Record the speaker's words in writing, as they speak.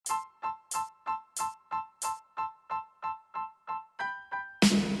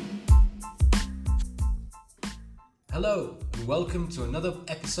Hello, and welcome to another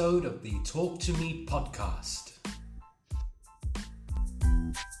episode of the Talk to Me podcast.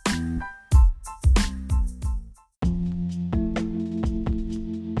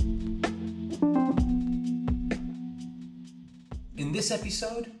 In this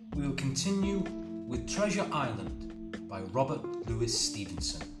episode, we will continue with Treasure Island by Robert Louis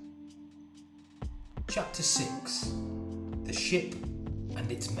Stevenson. Chapter 6: The Ship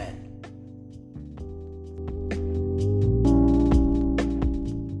and Its Men.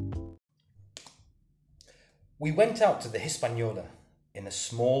 We went out to the Hispaniola in a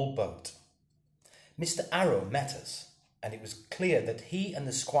small boat. Mr. Arrow met us, and it was clear that he and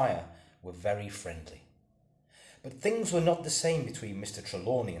the squire were very friendly. But things were not the same between Mr.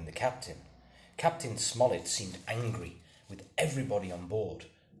 Trelawney and the captain. Captain Smollett seemed angry with everybody on board,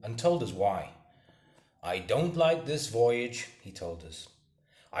 and told us why. "I don't like this voyage," he told us.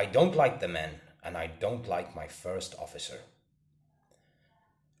 "I don't like the men, and I don't like my first officer."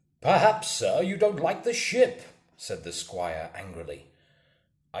 "Perhaps, sir, you don't like the ship," said the squire angrily.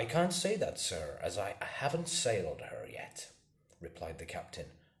 "I can't say that, sir, as I haven't sailed her yet," replied the captain.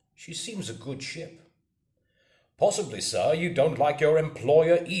 "She seems a good ship." "Possibly, sir, you don't like your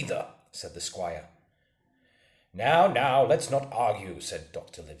employer either," said the squire. Now, let's not argue," said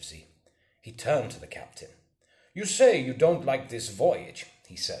Dr. Livesey. He turned to the captain. "You say you don't like this voyage,"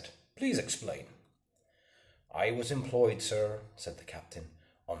 he said. "Please explain." "I was employed, sir," said the captain,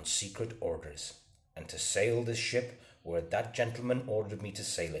 "on secret orders, and to sail this ship where that gentleman ordered me to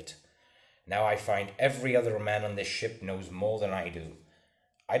sail it. Now I find every other man on this ship knows more than I do.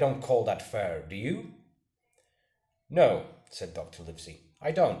 I don't call that fair, do you?" "No," said Dr. Livesey,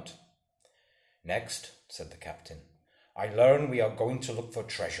 "I don't." "Next," said the captain, "I learn we are going to look for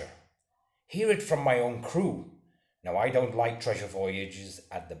treasure. Hear it from my own crew. Now I don't like treasure voyages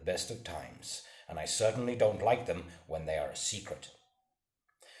at the best of times, and I certainly don't like them when they are a secret.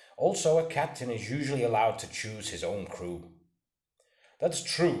 Also, a captain is usually allowed to choose his own crew." "That's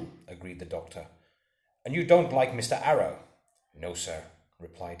true," agreed the doctor. "And you don't like Mr. Arrow?" "No, sir,"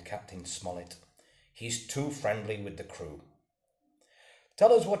 replied Captain Smollett. "He's too friendly with the crew."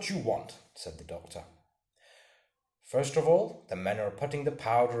 "Tell us what you want," said the doctor. "First of all, the men are putting the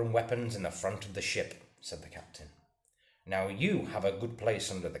powder and weapons in the front of the ship," said the captain. "Now you have a good place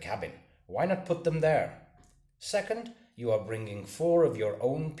under the cabin. Why not put them there? Second, you are bringing 4 of your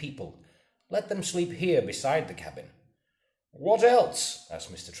own people. Let them sleep here beside the cabin." "What else?"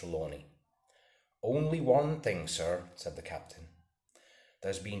 asked Mr. Trelawney. "Only one thing, sir," said the captain.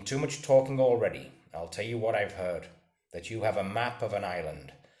 "There's been too much talking already. I'll tell you what I've heard. That you have a map of an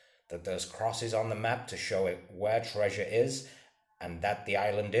island. That there's crosses on the map to show it where treasure is, and that the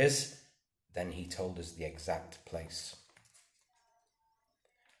island is." Then he told us the exact place.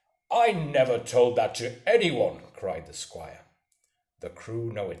 "I never told that to anyone," cried the squire. "The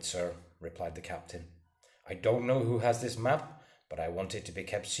crew know it, sir," replied the captain. "I don't know who has this map, but I want it to be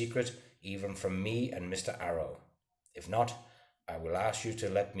kept secret even from me and Mr. Arrow. If not, I will ask you to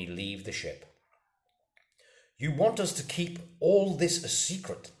let me leave the ship." "You want us to keep all this a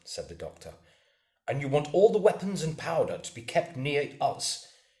secret," said the doctor, "and you want all the weapons and powder to be kept near us.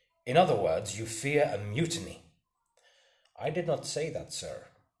 In other words, you fear a mutiny." "I did not say that, sir,"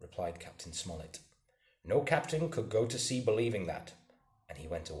 replied Captain Smollett. "No captain could go to sea believing that," and he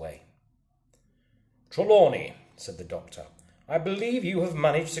went away. "Trelawney," said the doctor, "I believe you have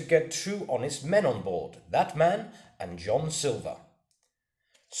managed to get 2 honest men on board, that man and John Silver."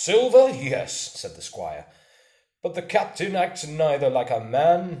 "Silver, yes," said the squire, "but the captain acts neither like a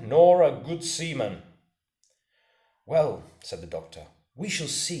man nor a good seaman." "Well," said the doctor, "we shall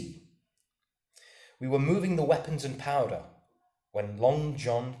see." We were moving the weapons and powder when Long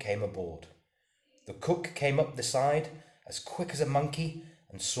John came aboard. The cook came up the side as quick as a monkey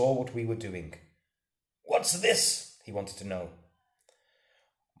and saw what we were doing. "What's this?" he wanted to know.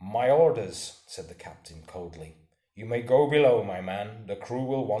 "My orders," said the captain coldly. "You may go below, my man. The crew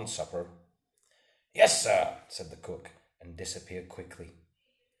will want supper." "Yes, sir," said the cook, and disappeared quickly.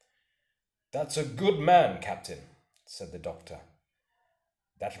 "That's a good man, captain," said the doctor.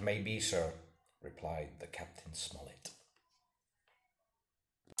 "That may be, sir," replied the Captain Smollett.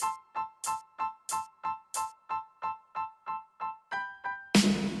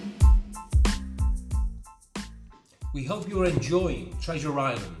 We hope you are enjoying Treasure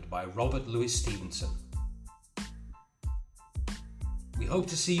Island by Robert Louis Stevenson. We hope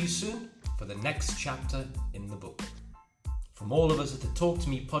to see you soon for the next chapter in the book. From all of us at the Talk to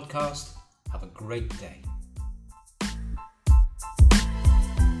Me podcast, have a great day.